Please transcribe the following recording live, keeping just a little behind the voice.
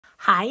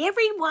Hi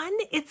everyone,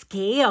 it's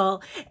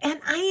Gayle, and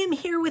I am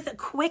here with a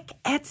quick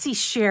Etsy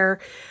share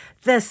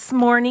this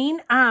morning.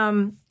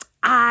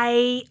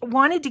 I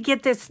wanted to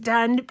get this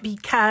done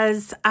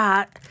because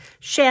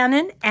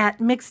Shannon at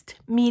Mixed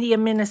Media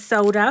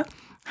Minnesota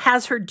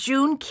has her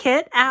June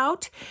kit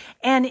out,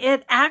 and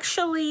it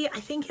actually, I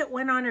think it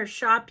went on her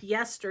shop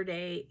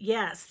yesterday.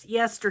 Yes,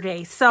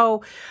 yesterday.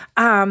 So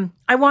I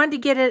wanted to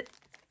get it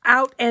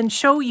out and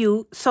show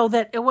you so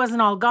that it wasn't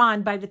all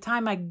gone by the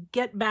time I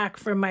get back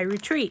from my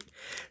retreat.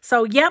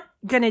 So, yep,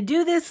 gonna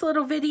do this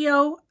little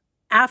video.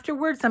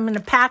 Afterwards, I'm gonna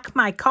pack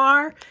my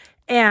car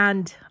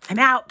and I'm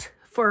out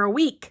for a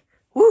week.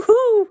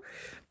 Woohoo!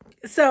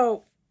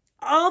 So,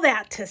 all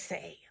that to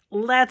say,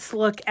 let's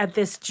look at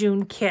this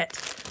June kit.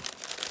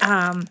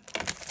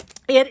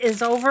 It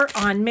is over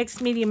on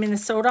Mixed Media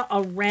Minnesota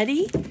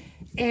already.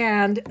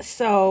 And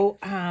so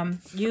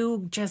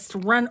you just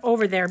run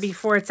over there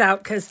before it's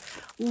out, because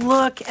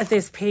look at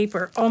this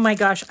paper. Oh my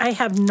gosh, I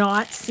have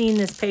not seen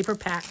this paper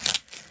pack.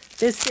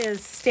 This is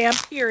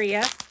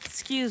Stamperia.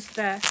 Excuse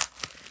the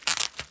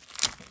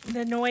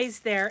noise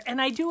there. And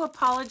I do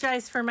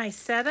apologize for my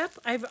setup.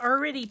 I've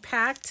already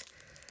packed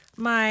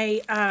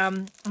my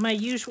my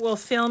usual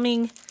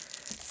filming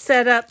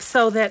setup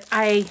so that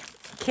I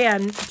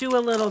can do a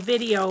little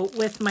video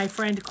with my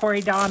friend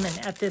Corey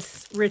Dahman at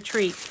this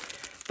retreat.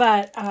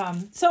 But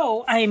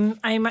so I'm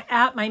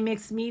at my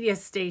mixed media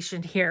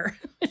station here,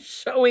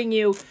 showing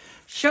you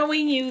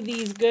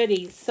these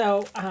goodies.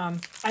 So I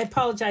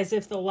apologize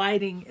if the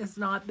lighting is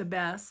not the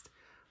best.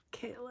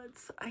 Okay,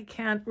 I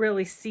can't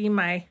really see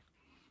my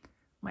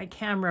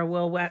camera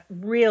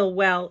real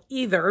well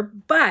either.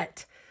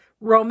 But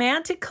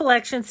Romantic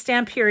Collection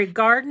Stamperia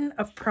Garden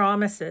of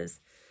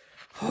Promises.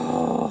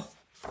 Oh,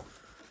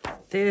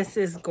 this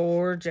is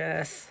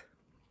gorgeous.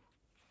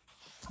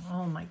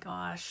 Oh my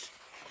gosh.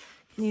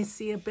 Can you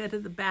see a bit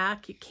of the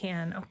back? You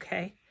can.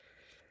 Okay.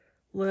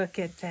 Look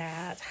at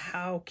that.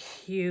 How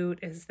cute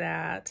is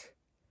that?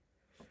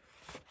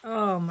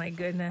 Oh my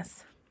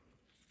goodness.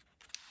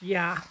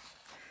 Yeah.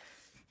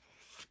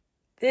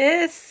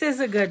 This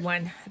is a good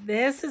one.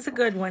 This is a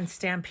good one,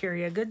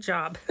 Stamperia. Good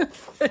job.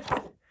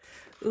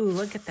 Ooh,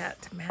 look at that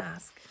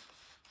damask.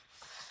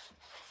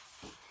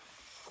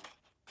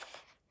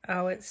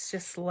 Oh, it's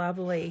just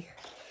lovely.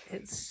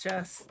 It's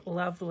just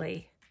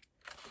lovely.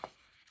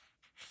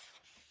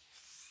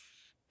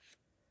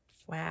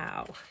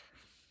 Wow.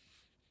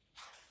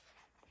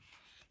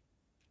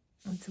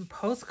 And some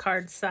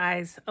postcard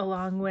size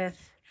along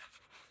with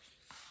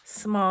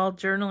small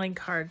journaling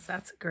cards.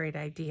 That's a great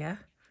idea.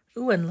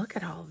 Ooh, and look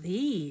at all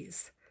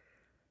these.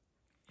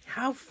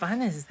 How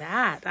fun is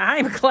that?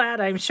 I'm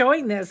glad I'm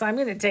showing this. I'm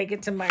going to take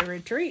it to my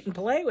retreat and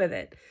play with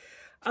it.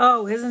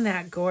 Oh, isn't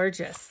that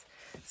gorgeous?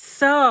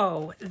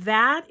 So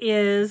that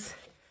is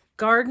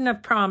Garden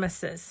of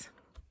Promises.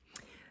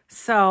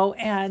 So,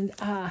 and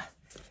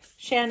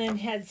Shannon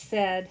had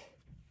said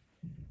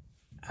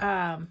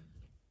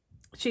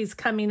she's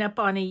coming up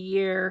on a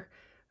year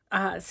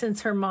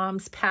since her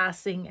mom's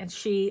passing, and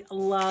she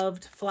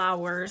loved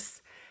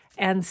flowers.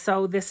 And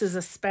so this is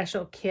a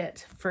special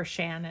kit for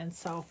Shannon.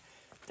 So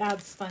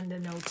that's fun to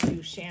know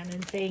too,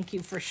 Shannon. Thank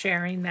you for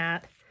sharing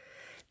that.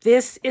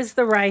 This is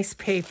the rice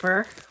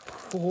paper.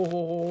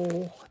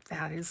 Oh,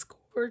 that is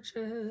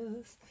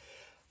gorgeous.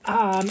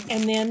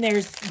 And then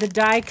there's the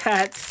die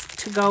cuts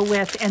to go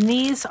with. And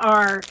these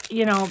are,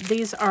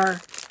 these are,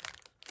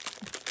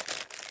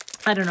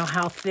 I don't know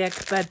how thick,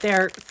 but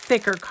they're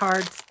thicker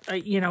cards,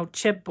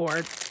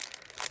 chipboard.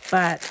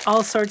 But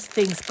all sorts of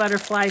things,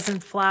 butterflies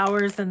and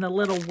flowers and the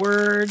little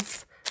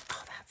words.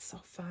 Oh, that's so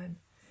fun.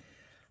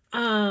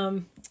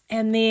 And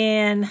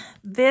then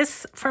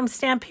this from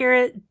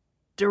Stamperia,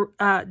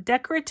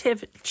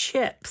 Decorative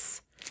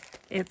Chips,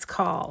 it's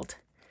called.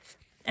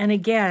 And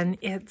again,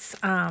 it's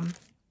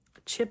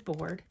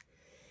chipboard.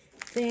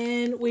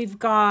 Then we've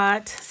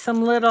got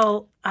some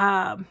little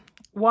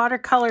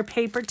watercolor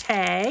paper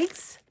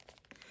tags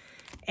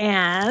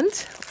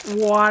and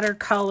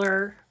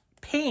watercolor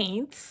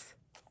paints.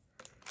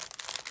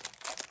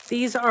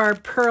 These are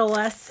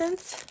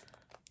pearlescent.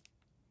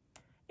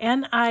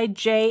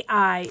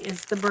 N-I-J-I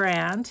is the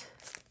brand.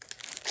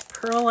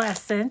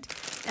 Pearlescent.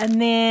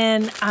 And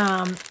then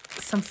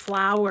some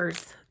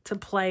flowers to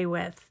play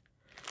with.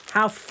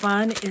 How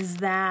fun is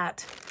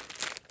that?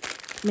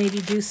 Maybe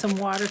do some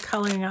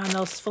watercoloring on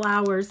those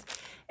flowers.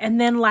 And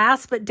then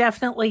last but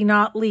definitely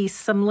not least,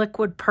 some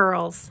liquid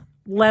pearls.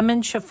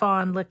 Lemon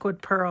chiffon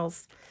liquid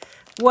pearls.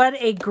 What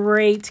a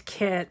great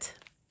kit.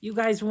 You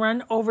guys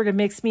run over to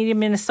Mixed Media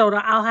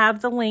Minnesota. I'll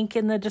have the link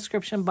in the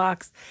description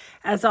box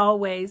as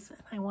always.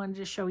 I wanted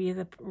to show you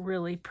the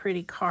really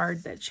pretty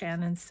card that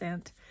Shannon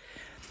sent.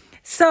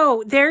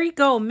 So there you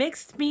go.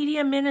 Mixed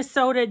Media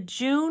Minnesota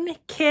June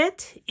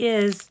kit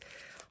is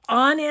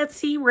on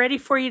Etsy, ready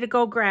for you to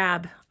go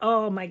grab.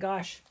 Oh my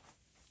gosh.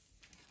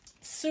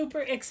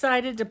 Super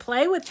excited to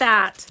play with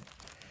that.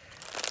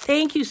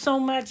 Thank you so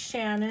much,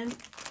 Shannon.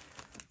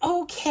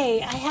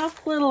 Okay, I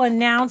have a little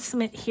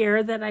announcement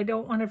here that I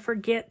don't want to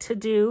forget to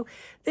do.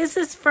 This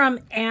is from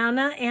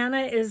Anna.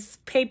 Anna is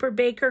Paper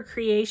Baker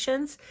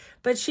Creations,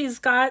 but she's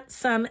got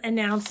some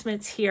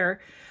announcements here.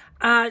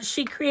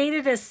 She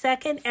created a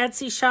second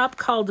Etsy shop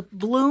called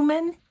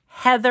Bloomin'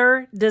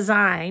 Heather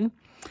Design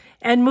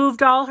and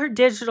moved all her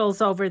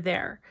digitals over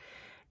there.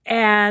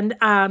 And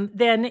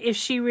then if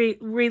she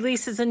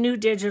releases a new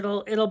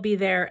digital, it'll be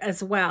there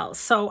as well.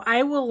 So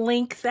I will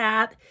link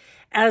that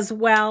as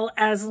well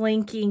as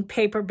linking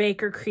Paper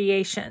Baker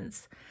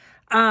Creations.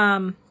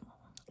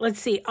 Let's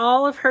see,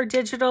 all of her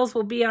digitals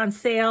will be on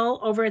sale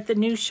over at the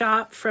new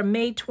shop from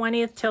May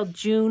 20th till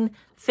June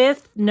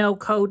 5th. No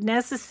code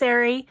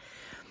necessary.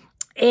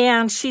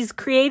 And she's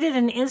created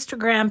an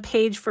Instagram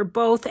page for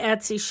both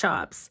Etsy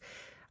shops.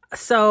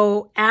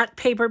 So at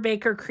Paper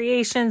Baker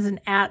Creations and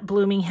at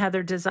Blooming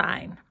Heather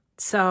Design.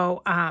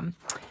 So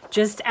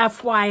just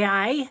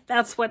FYI,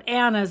 that's what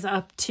Anna's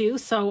up to.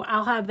 So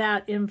I'll have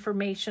that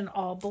information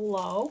all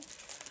below.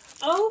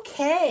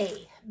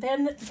 Okay,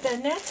 then the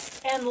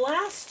next and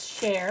last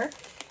share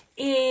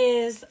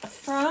is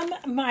from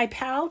my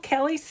pal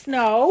Kelly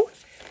Snow.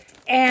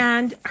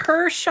 And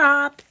her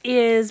shop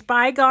is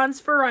Bygones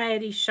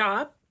Variety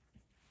Shop.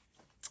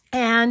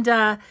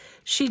 And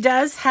she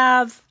does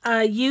have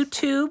a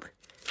YouTube,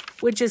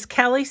 which is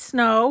Kelly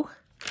Snow.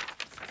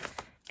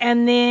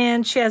 And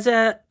then she has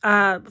a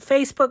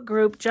Facebook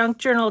group, Junk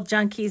Journal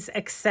Junkies,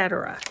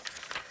 etc.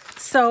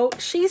 So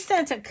she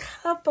sent a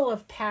couple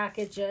of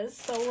packages.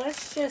 So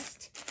let's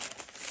just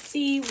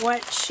see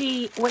what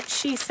she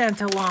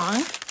sent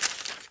along.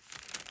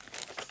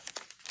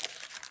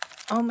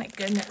 Oh my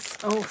goodness.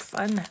 Oh,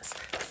 funness.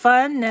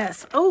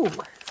 Funness. Oh,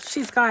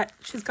 she's got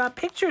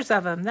pictures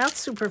of them. That's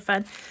super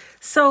fun.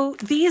 So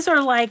these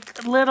are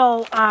like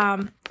little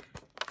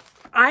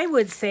I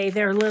would say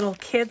they're little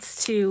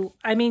kits to,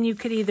 I mean, you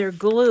could either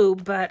glue,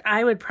 but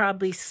I would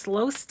probably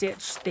slow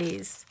stitch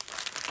these,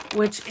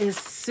 which is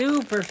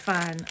super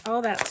fun.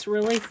 Oh, that's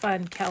really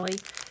fun, Kelly.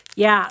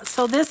 Yeah,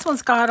 so this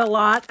one's got a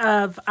lot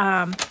of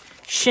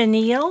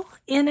chenille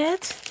in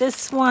it.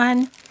 This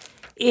one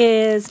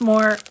is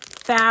more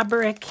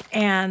fabric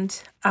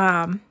and,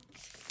 can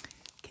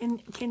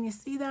you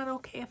see that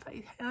okay? If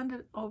I hand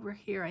it over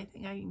here, I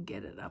think I can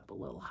get it up a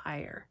little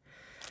higher.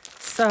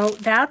 So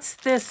that's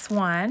this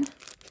one.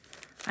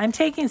 I'm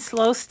taking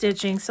slow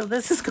stitching, so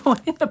this is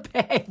going in the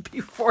bag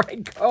before I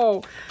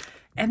go.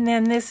 And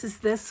then this is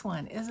this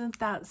one. Isn't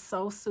that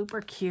so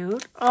super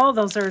cute? Oh,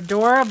 those are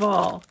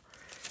adorable.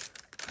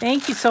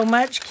 Thank you so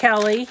much,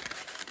 Kelly.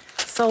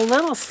 So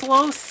little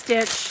slow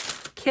stitch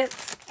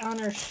kits on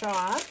her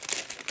shop.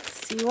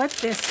 Let's see what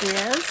this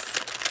is.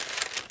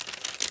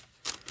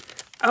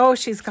 Oh,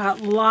 she's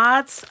got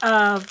lots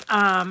of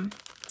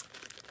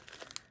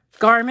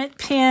garment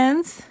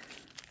pins.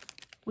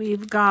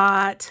 We've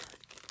got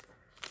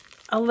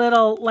a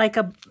little, like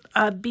a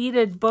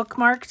beaded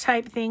bookmark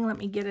type thing. Let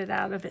me get it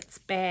out of its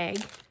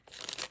bag.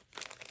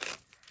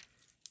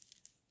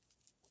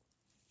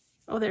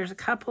 Oh, there's a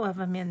couple of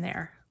them in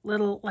there.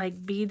 Little,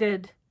 like,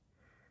 beaded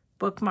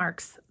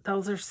bookmarks.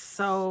 Those are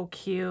so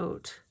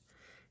cute.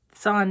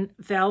 It's on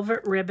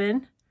velvet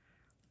ribbon.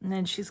 And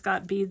then she's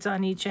got beads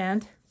on each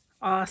end.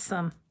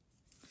 Awesome.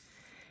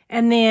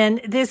 And then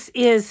this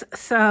is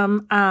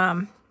some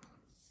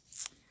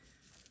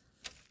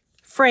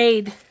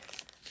frayed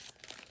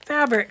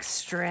fabric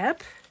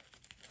strip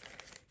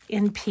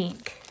in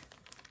pink.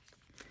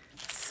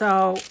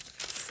 So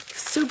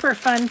super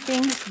fun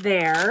things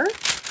there.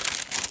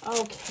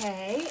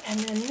 Okay, and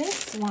then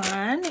this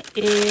one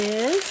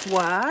is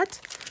what?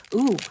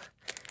 Ooh,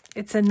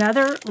 it's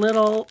another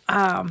little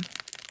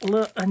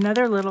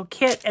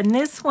kit, and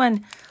this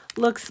one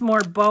looks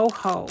more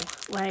boho.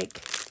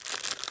 Like,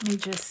 let me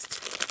just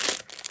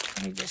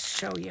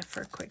show you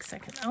for a quick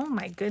second. Oh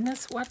my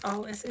goodness, what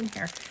all is in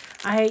here?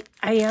 I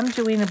am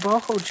doing a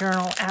boho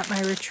journal at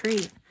my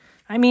retreat.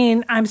 I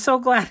mean, I'm so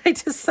glad I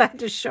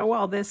decided to show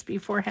all this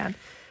beforehand.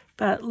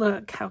 But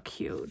look how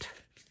cute.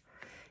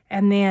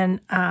 And then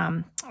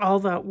all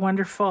the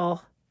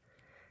wonderful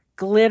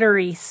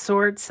glittery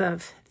sorts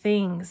of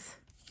things.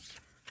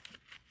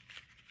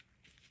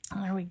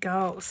 There we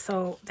go.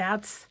 So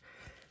that's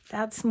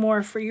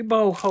more for your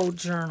boho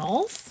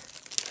journals.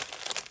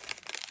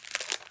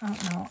 Oh,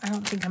 no, I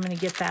don't think I'm going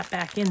to get that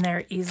back in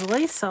there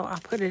easily, so I'll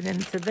put it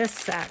into this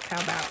sack.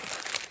 How about?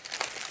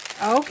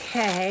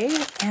 Okay,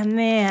 and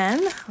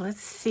then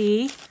let's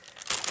see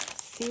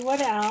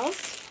what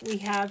else we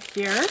have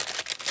here.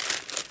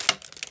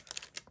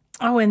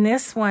 Oh, and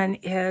this one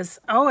is,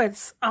 oh,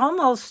 it's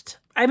almost,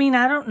 I mean,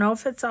 I don't know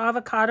if it's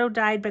avocado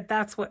dyed, but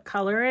that's what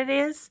color it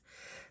is.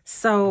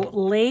 So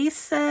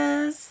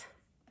laces,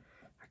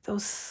 are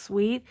those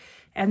sweet?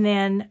 And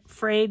then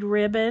frayed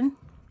ribbon.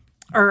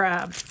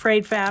 Or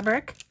frayed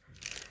fabric.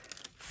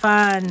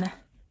 Fun.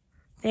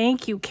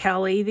 Thank you,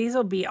 Kelly. These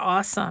will be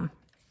awesome.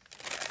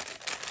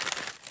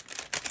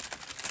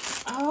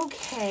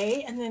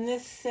 Okay, and then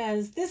this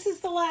says, this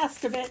is the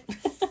last of it.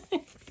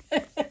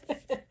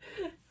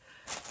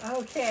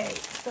 Okay,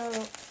 so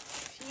a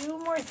few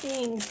more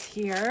things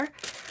here.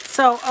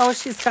 So, oh,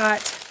 she's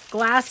got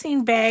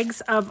glassine bags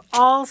of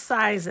all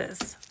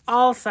sizes,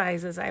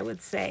 I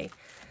would say.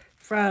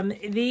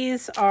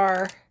 These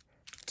are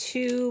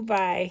 2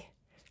 by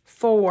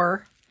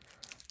 4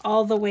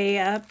 all the way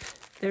up.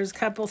 There's a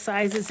couple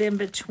sizes in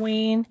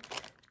between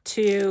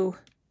to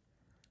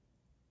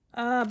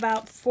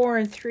about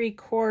 4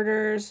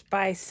 3/4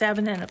 by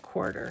 7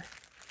 1/4.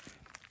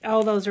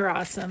 Oh, those are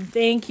awesome.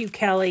 Thank you,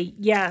 Kelly.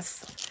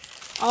 Yes,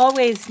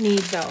 always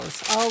need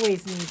those.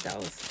 Always need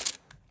those.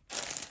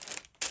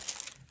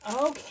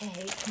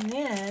 Okay, and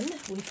then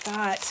we've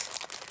got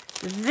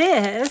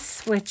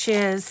this, which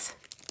is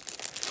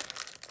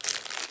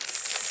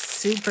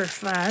super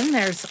fun.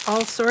 There's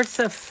all sorts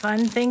of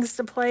fun things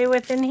to play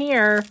with in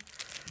here.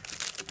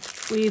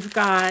 We've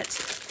got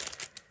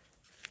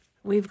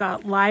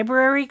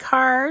library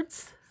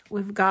cards.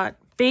 We've got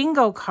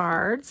bingo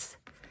cards.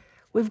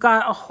 We've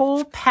got a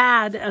whole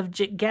pad of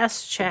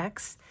guest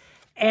checks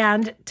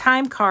and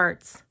time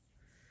cards.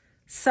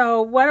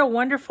 So what a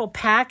wonderful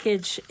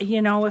package,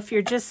 you know, if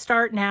you're just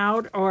starting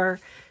out or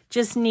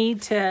just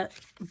need to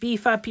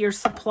beef up your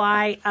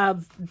supply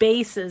of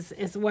bases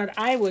is what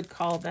I would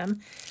call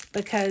them,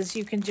 because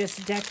you can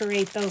just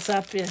decorate those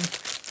up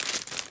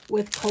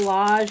with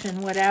collage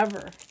and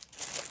whatever.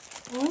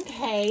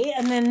 Okay,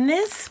 and then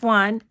this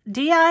one,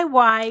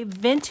 DIY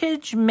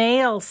Vintage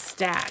Mail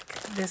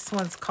Stack, this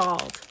one's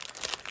called.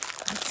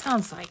 That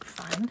sounds like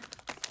fun.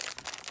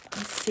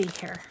 Let's see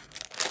here.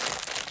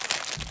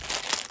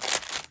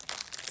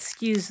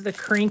 Excuse the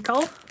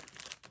crinkle.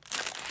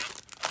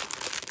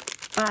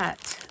 But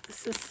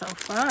this is so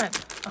fun.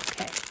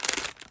 Okay.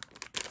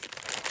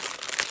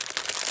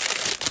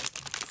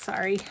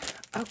 Sorry.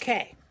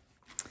 Okay.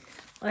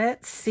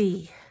 Let's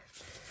see.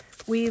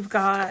 We've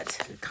got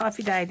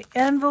coffee dyed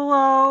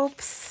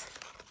envelopes.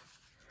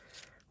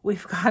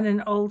 We've got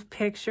an old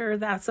picture.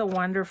 That's a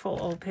wonderful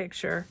old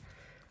picture.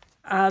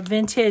 A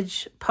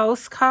vintage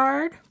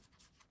postcard.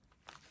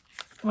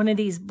 One of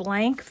these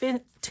blank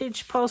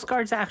vintage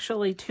postcards,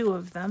 actually 2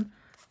 of them.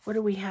 What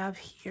do we have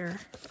here?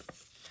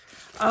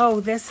 Oh,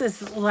 this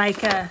is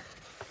like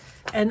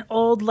an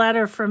old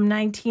letter from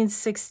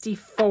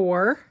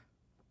 1964.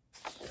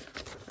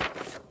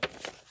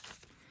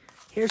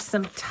 Here's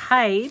some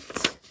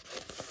typed.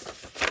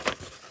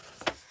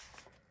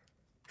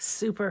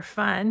 Super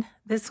fun.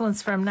 This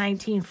one's from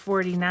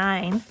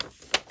 1949.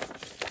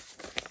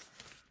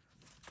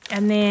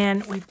 And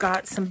then we've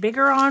got some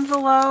bigger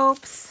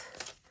envelopes.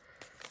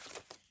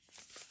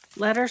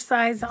 Letter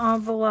size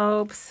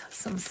envelopes,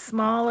 some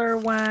smaller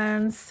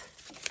ones,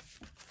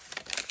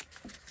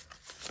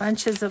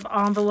 bunches of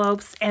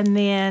envelopes, and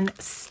then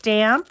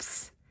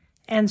stamps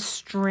and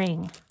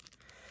string.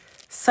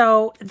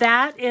 So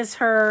that is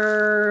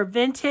her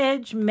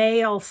vintage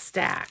mail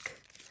stack.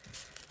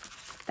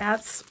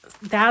 That's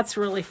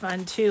really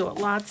fun too.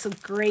 Lots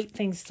of great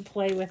things to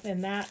play with in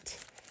that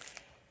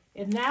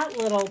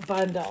little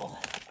bundle.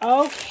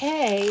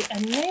 Okay,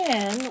 and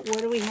then what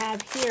do we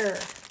have here?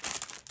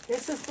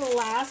 This is the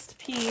last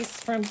piece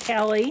from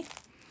Kelly,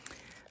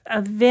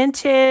 a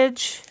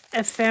vintage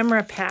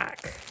ephemera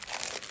pack.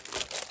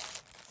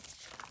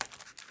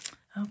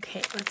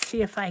 Okay, let's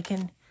see if I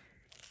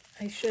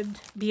should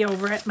be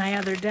over at my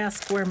other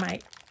desk where my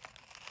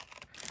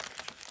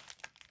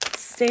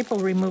staple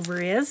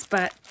remover is,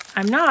 but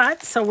I'm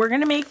not, so we're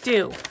going to make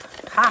do.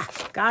 Ha,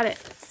 got it.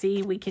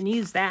 See, we can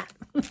use that.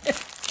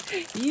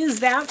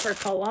 Use that for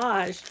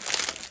collage.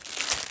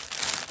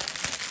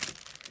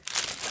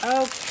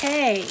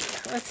 Okay,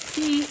 let's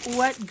see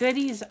what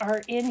goodies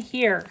are in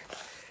here.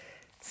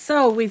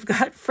 So we've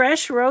got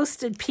fresh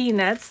roasted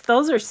peanuts.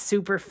 Those are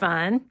super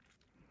fun.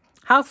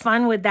 How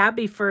fun would that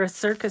be for a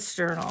circus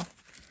journal?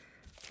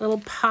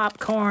 Little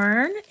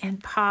popcorn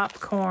and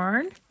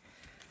popcorn.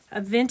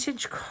 A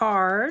vintage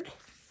card.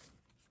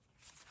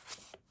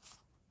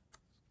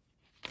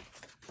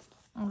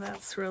 Oh,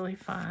 that's really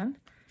fun.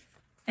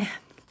 And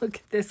look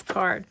at this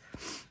card.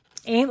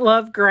 Ain't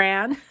Love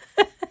Gran?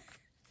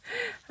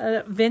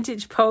 A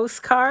vintage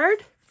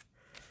postcard.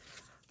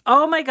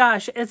 Oh my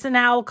gosh, it's an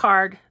owl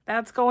card.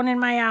 That's going in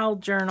my owl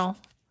journal.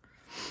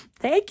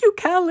 Thank you,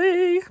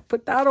 Kelly.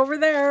 Put that over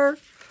there.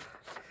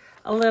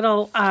 A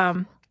little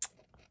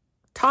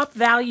top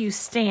value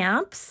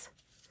stamps.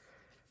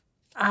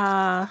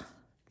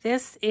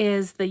 This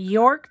is the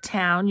York,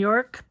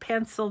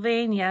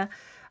 Pennsylvania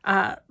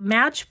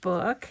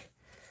matchbook.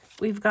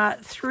 We've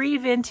got 3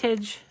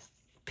 vintage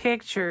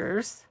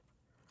pictures.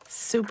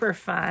 Super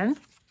fun.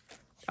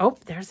 Oh,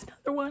 there's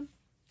another one.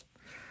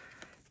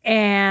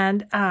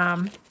 And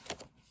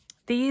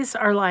these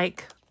are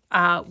like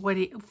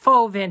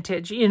faux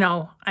vintage, you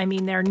know. I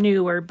mean, they're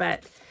newer,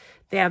 but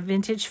they have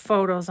vintage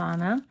photos on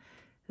them.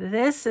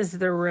 This is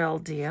the real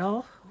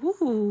deal.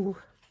 Ooh,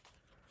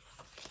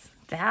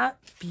 that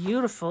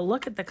beautiful.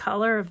 Look at the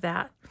color of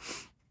that.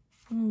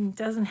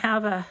 Doesn't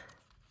have a,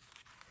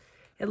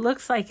 it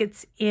looks like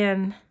it's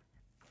in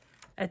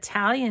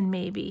Italian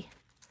maybe.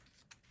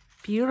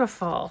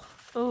 Beautiful.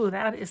 Oh,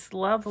 that is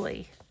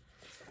lovely.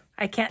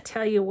 I can't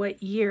tell you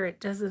what year.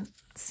 It doesn't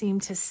seem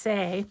to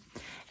say.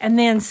 And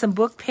then some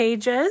book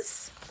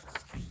pages.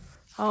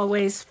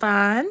 Always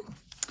fun.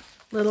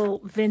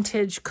 Little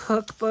vintage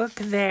cookbook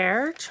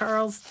there.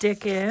 Charles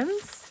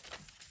Dickens.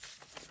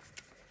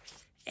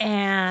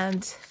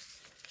 And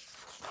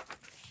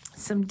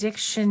some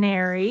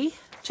dictionary.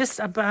 Just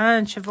a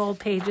bunch of old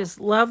pages.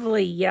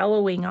 Lovely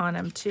yellowing on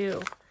them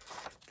too.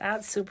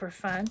 That's super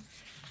fun.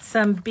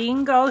 Some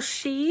bingo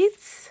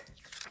sheets.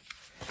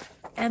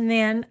 And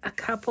then a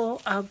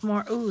couple of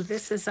more. Ooh,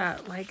 this is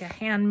like a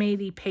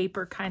handmade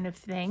paper kind of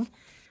thing.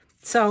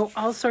 So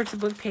all sorts of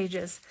book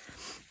pages.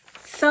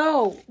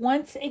 So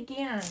once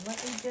again,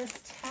 let me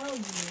just tell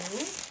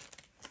you,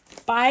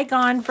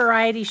 Bygones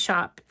Variety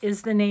Shop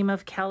is the name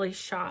of Kelly's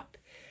shop.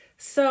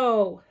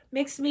 So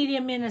Mixed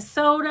Media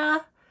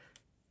Minnesota,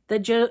 the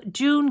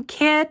June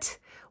kit.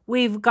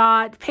 We've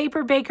got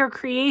Paper Baker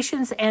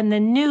Creations and the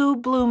new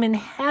Bloomin'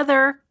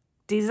 Heather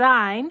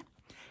design.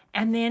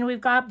 And then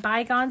we've got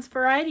Bygones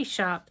Variety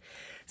Shop.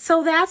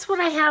 So that's what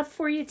I have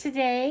for you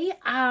today.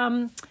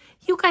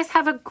 You guys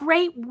have a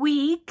great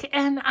week,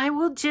 and I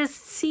will just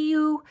see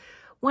you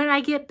when I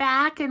get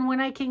back and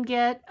when I can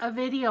get a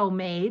video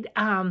made.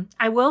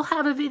 I will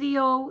have a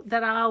video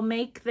that I'll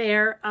make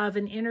there of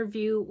an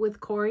interview with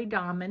Corey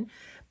Dahman.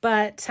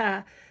 But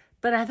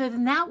other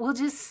than that, we'll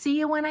just see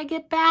you when I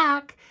get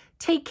back.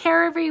 Take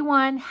care,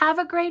 everyone. Have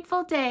a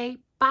grateful day.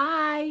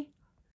 Bye.